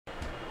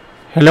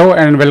Hello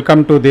and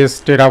welcome to this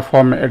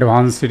Terraform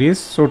Advanced series.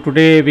 So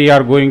today we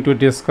are going to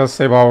discuss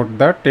about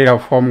the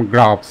Terraform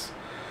graphs.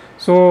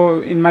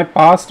 So in my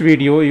past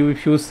video,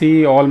 if you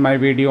see all my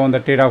video on the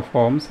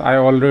Terraforms, I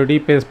already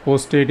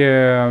posted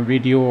a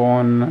video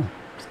on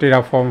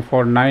Terraform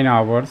for 9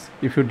 hours.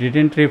 If you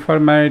didn't refer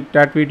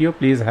that video,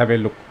 please have a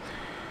look.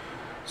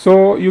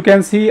 So you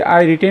can see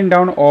I written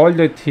down all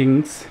the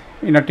things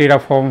in a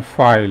Terraform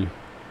file.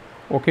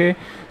 Okay,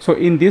 so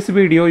in this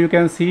video you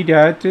can see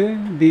that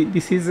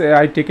this is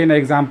I take an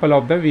example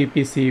of the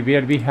VPC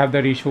where we have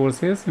the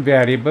resources,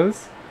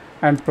 variables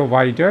and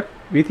provider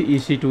with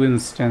EC2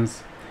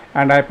 instance,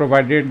 and I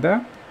provided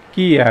the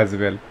key as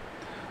well.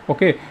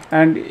 Okay,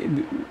 and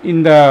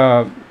in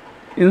the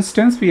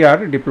instance we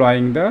are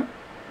deploying the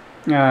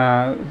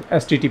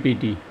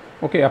HTTPD,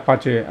 okay,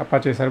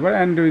 Apache server,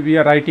 and we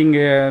are writing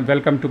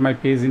welcome to my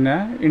page in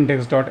a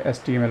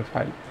index.html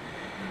file.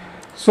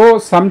 So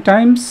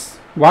sometimes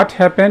what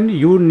happen,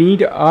 you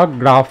need a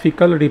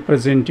graphical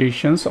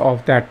representations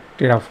of that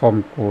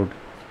Terraform code,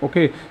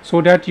 okay,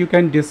 so that you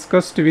can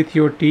discuss with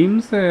your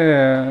teams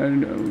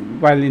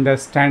while in the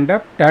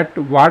stand-up that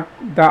what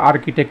the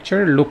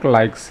architecture look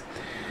likes.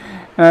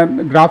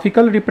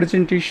 Graphical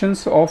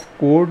representations of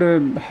code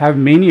have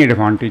many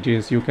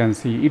advantages. You can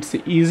see it's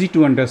easy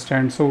to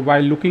understand. So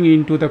while looking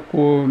into the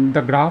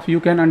graph, you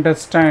can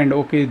understand,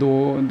 okay,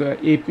 though the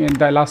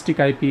elastic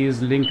IP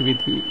is linked with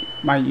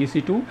my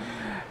EC2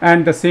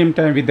 and the same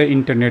time with the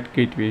internet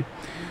gateway,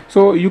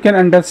 so you can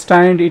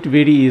understand it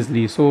very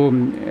easily. So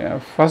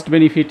first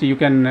benefit, you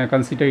can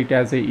consider it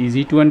as a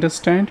easy to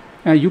understand.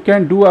 You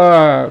can do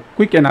a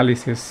quick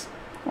analysis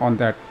on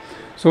that,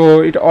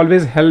 so it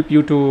always help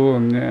you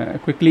to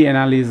quickly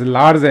analyze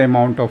large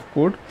amount of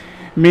code,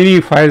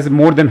 many files,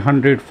 more than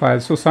 100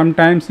 files. So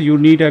sometimes you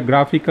need a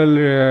graphical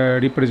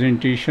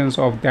representations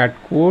of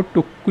that code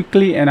to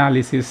quickly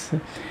analysis,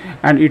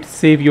 and it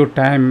save your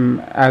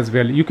time as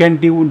well. You can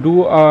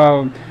do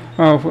a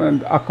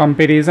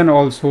comparison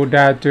also,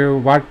 that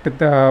what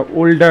the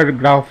older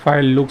graph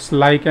file looks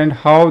like and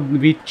how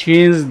we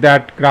change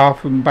that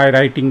graph by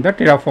writing the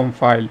Terraform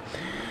file.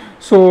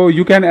 So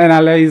you can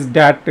analyze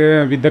that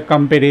with the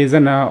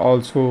comparison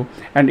also,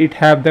 and it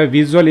have the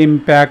visual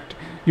impact.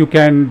 You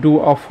can do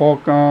a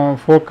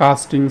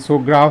forecasting. So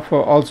graph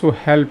also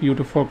help you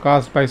to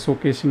forecast by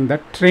showcasing the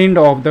trend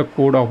of the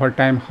code over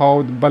time,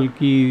 how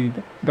bulky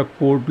the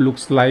code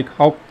looks like,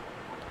 how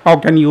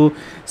can you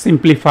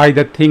simplify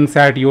the things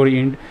at your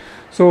end.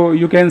 So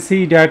you can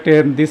see that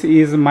this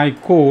is my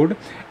code,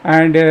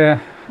 and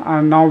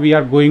now we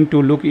are going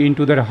to look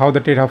into how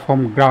the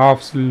Terraform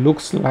graphs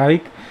looks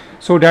like,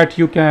 so that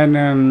you can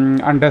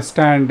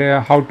understand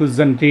how to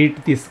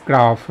generate this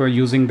graph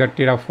using the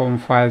Terraform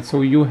file.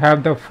 So you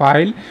have the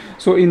file.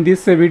 So in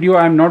this video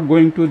I am not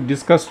going to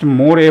discuss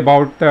more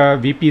about the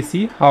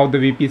VPC, how the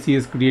VPC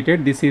is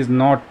created. This is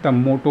not the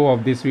motto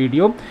of this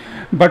video,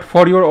 but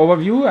for your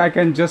overview I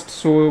can just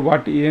show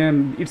what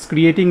it's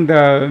creating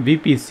the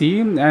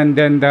VPC, and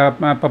then the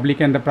public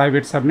and the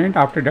private subnet.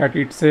 After that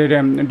it's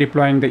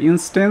deploying the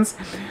instance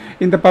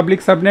in the public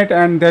subnet,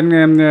 and then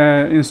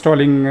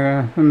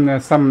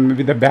installing some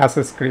with the bash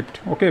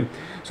script. Okay,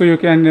 so you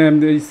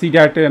can see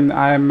that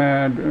I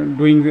am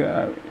doing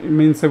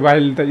means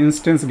while the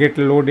instance get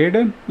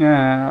loaded,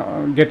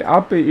 get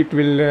up, it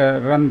will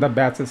run the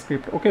bash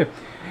script. Okay,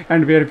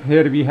 and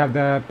here we have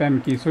the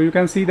PEM key. So you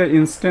can see the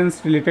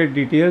instance related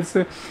details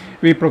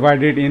we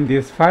provided in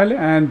this file,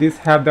 and this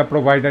have the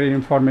provider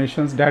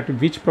informations, that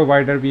which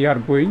provider we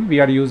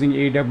are using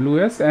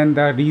AWS, and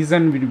the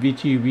reason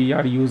which we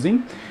are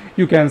using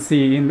you can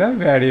see in the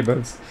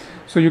variables.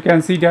 So you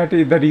can see that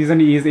the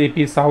reason is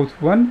AP South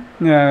 1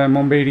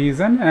 Mumbai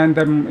region, and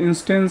the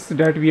instance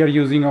that we are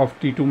using of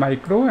T2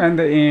 micro, and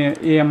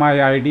the AMI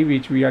ID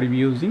which we are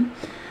using.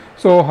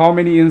 So how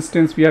many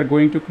instance we are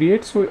going to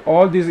create, so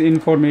all these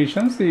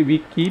informations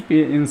we keep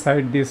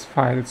inside these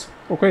files.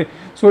 Okay,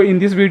 so in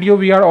this video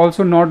we are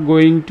also not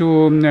going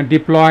to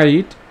deploy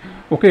it.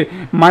 Okay,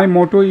 my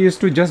motto is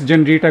to just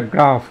generate a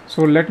graph.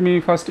 So let me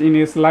first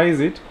initialize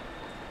it,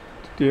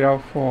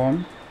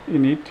 Terraform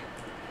init.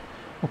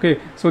 Okay,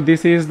 so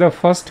this is the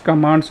first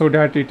command, so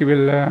that it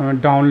will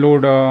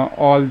download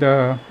all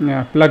the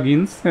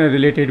plugins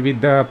related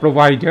with the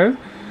provider.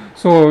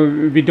 So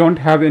we don't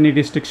have any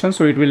restrictions,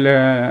 so it will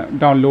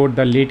download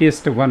the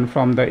latest one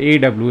from the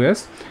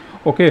AWS.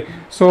 Okay,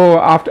 so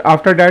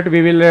after that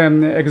we will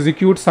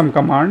execute some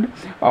command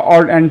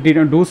and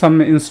do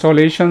some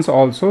installations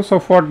also. So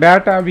for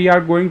that we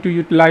are going to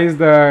utilize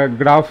the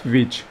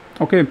Graphviz.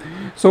 Okay,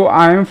 so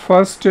I am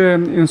first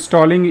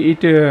installing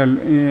it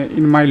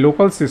in my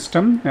local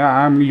system.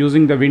 I am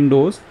using the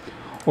Windows.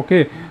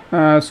 Okay,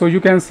 so you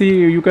can see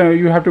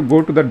you have to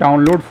go to the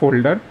download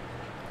folder,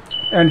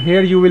 and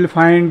here you will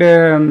find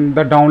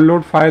the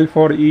download file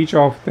for each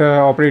of the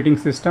operating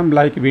system,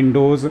 like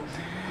Windows.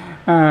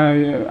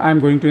 I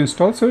am going to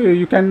install, so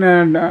you can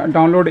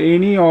download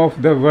any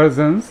of the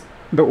versions.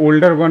 The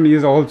older one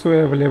is also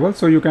available,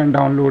 so you can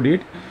download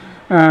it.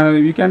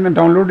 You can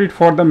download it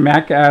for the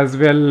Mac as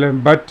well,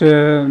 but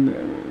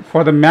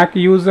for the Mac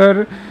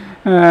user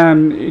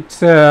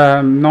it's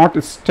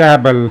not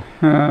stable.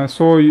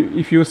 So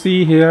if you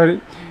see here,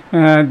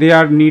 they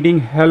are needing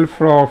help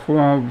for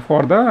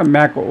the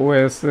Mac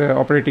OS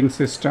operating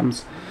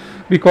systems,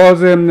 because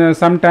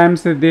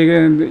sometimes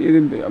they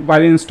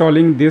while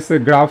installing this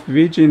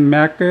Graphviz in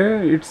Mac,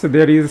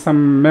 there is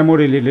some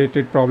memory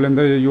related problem.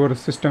 Your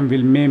system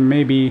will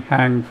maybe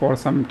hang for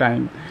some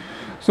time.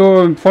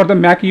 So for the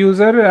Mac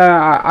user,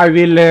 I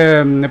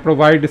will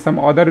provide some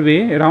other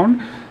way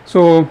around.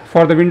 So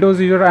for the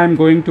Windows user, I am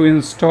going to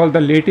install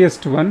the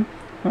latest one,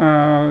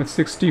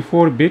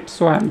 64-bit.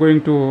 So I am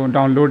going to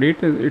download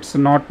it. It's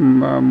not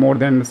more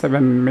than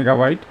 7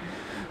 megabyte.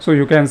 So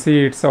you can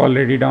see it's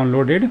already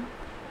downloaded.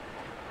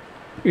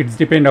 It's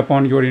depend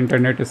upon your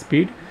internet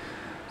speed.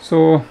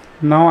 So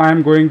now I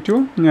am going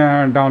to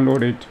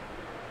download it.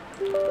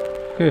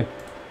 Okay.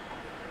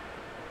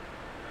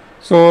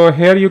 So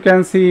here you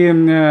can see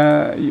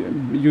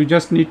you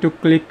just need to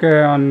click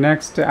on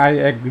next, I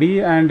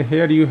agree, and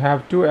here you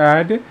have to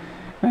add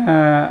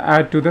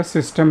to the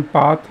system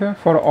path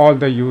for all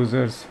the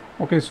users.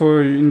 Okay, so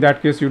in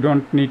that case you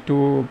don't need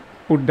to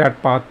put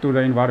that path to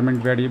the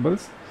environment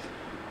variables.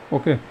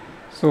 Okay,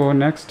 so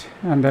next,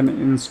 and then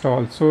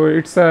install. So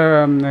it's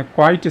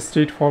quite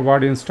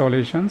straightforward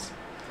installations.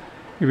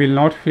 You will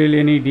not feel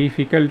any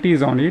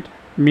difficulties on it.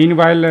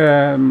 Meanwhile,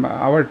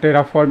 our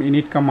Terraform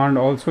init command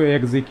also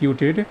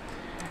executed,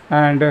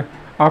 and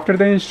after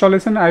the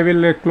installation I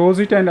will close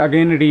it and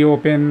again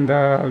reopen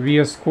the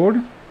VS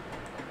Code.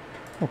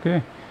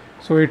 Okay,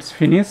 so it's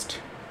finished.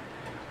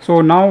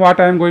 So now what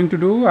I am going to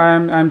do, I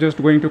am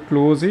just going to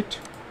close it.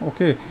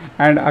 Okay,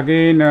 and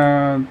again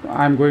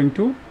I am going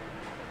to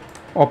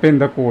open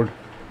the code,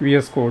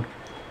 VS Code.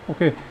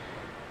 Okay,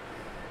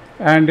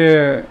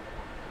 and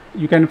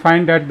you can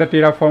find that the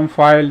Terraform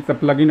file, the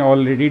plugin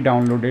already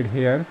downloaded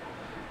here.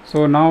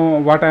 So now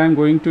what I am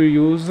going to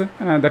use,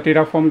 the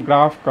Terraform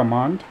Graph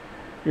command.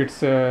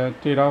 It's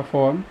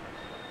Terraform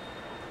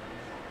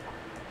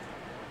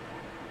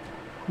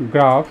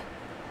Graph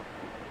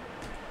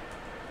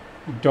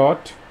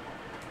dot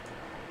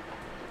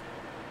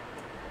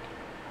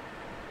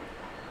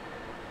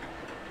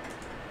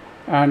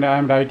and I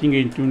am writing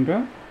it into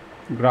the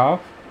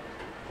graph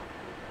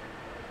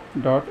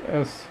dot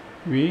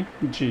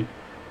svg.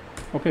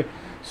 Okay,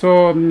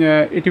 so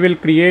it will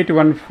create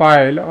one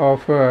file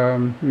of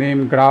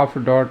name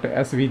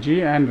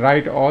graph.svg and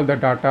write all the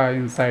data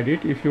inside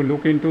it. If you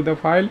look into the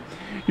file,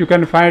 you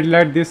can find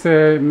that this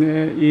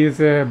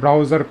is a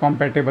browser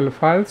compatible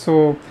file.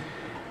 So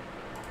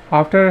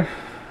after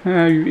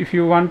if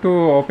you want to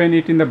open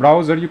it in the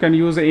browser, you can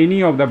use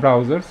any of the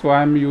browsers. So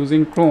I am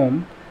using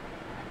Chrome,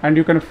 and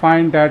you can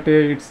find that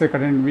it's a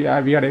current we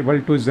are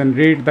able to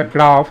generate the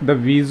graph, the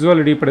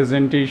visual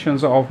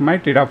representations of my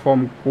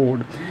Terraform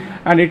code,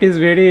 and it is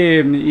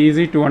very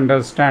easy to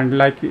understand.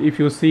 Like if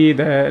you see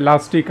the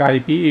elastic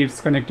IP,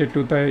 it's connected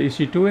to the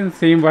EC2, and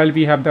same while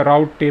we have the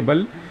route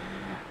table,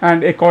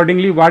 and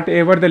accordingly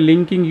whatever the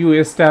linking you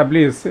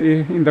establish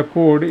in the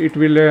code, it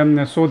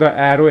will show the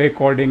arrow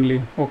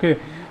accordingly. Okay,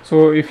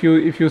 so if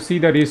you see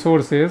the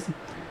resources,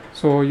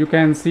 so you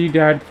can see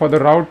that for the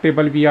route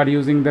table we are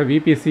using the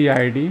VPC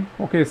ID.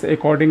 Okay, so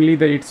accordingly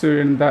the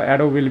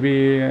arrow will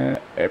be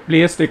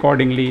placed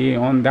accordingly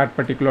on that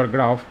particular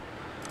graph.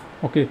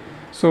 Okay,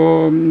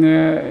 so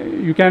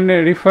you can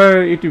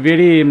refer it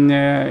very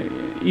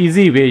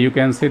easy way. You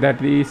can say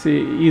that it's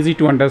easy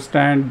to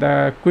understand.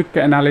 The quick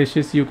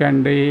analysis you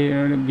can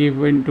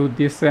give into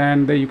this,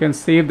 and you can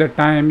save the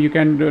time. You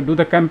can do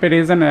the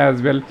comparison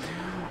as well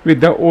with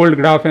the old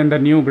graph and the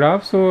new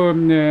graph. So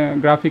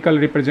graphical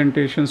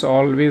representations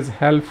always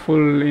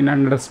helpful in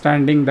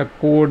understanding the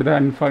code,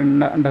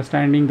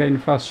 understanding the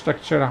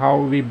infrastructure, how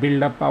we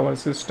build up our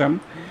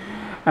system,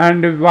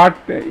 and what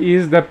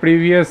is the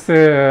previous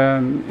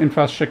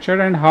infrastructure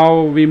and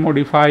how we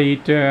modify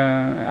it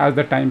as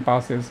the time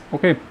passes.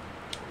 Okay,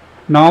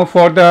 now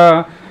for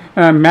the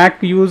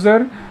Mac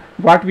user,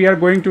 what we are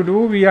going to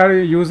do, we are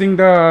using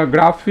the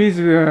Graphviz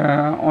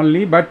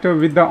only, but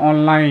with the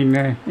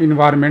online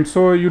environment.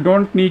 So you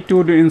don't need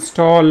to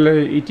install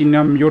it in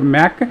your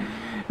Mac,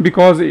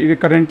 because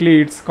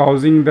currently it's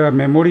causing the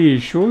memory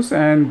issues,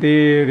 and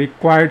they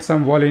required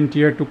some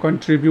volunteer to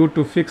contribute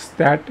to fix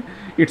that.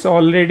 It's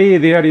already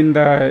there in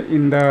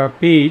the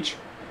page.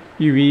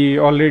 We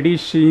already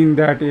seen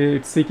that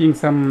it's seeking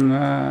some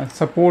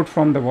support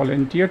from the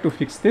volunteer to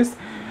fix this.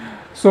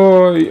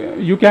 So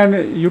you can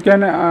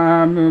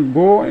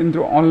go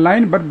into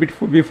online, but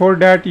before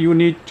that you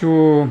need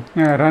to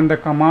run the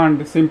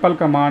command, simple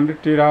command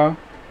Terraform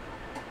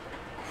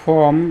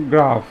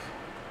Graph.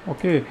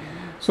 Okay,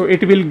 so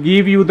it will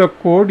give you the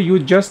code. You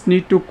just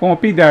need to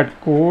copy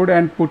that code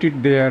and put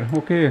it there.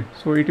 Okay,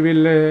 so it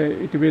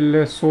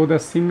will show the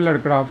similar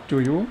graph to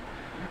you,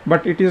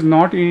 but it is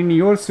not in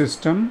your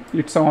system.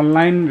 It's an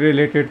online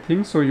related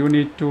thing, so you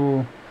need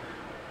to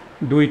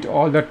do it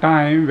all the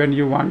time when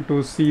you want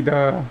to see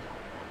the.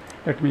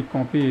 Let me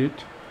copy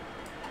it,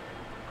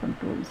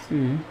 Control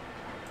C.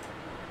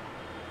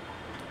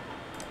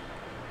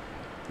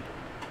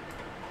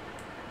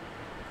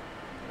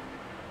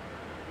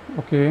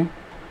 okay,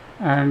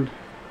 and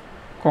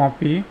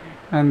copy,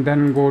 and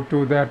then go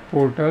to that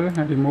portal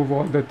and remove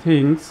all the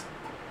things,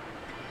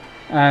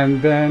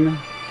 and then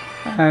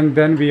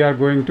we are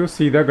going to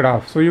see the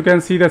graph. So you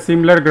can see the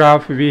similar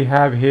graph we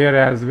have here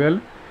as well.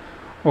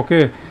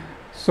 Okay,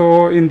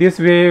 so in this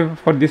way,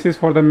 this is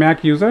for the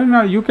Mac user.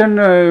 Now you can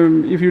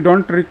if you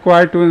don't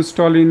require to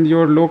install in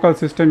your local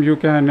system, you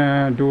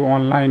can do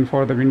online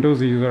for the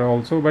Windows user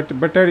also, but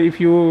better if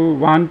you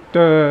want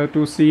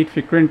to see it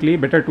frequently,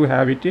 better to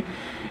have it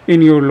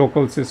in your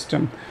local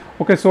system.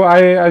 Okay, so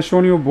I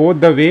shown you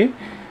both the way,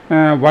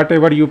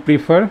 whatever you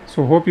prefer.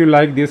 So hope you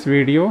like this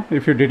video.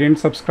 If you didn't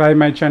subscribe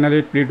my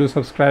channel, please do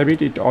subscribe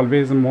it. It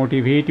always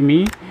motivate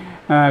me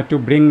to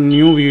bring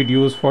new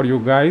videos for you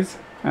guys.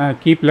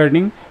 Keep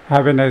learning.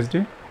 Have a nice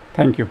day.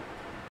 Thank you.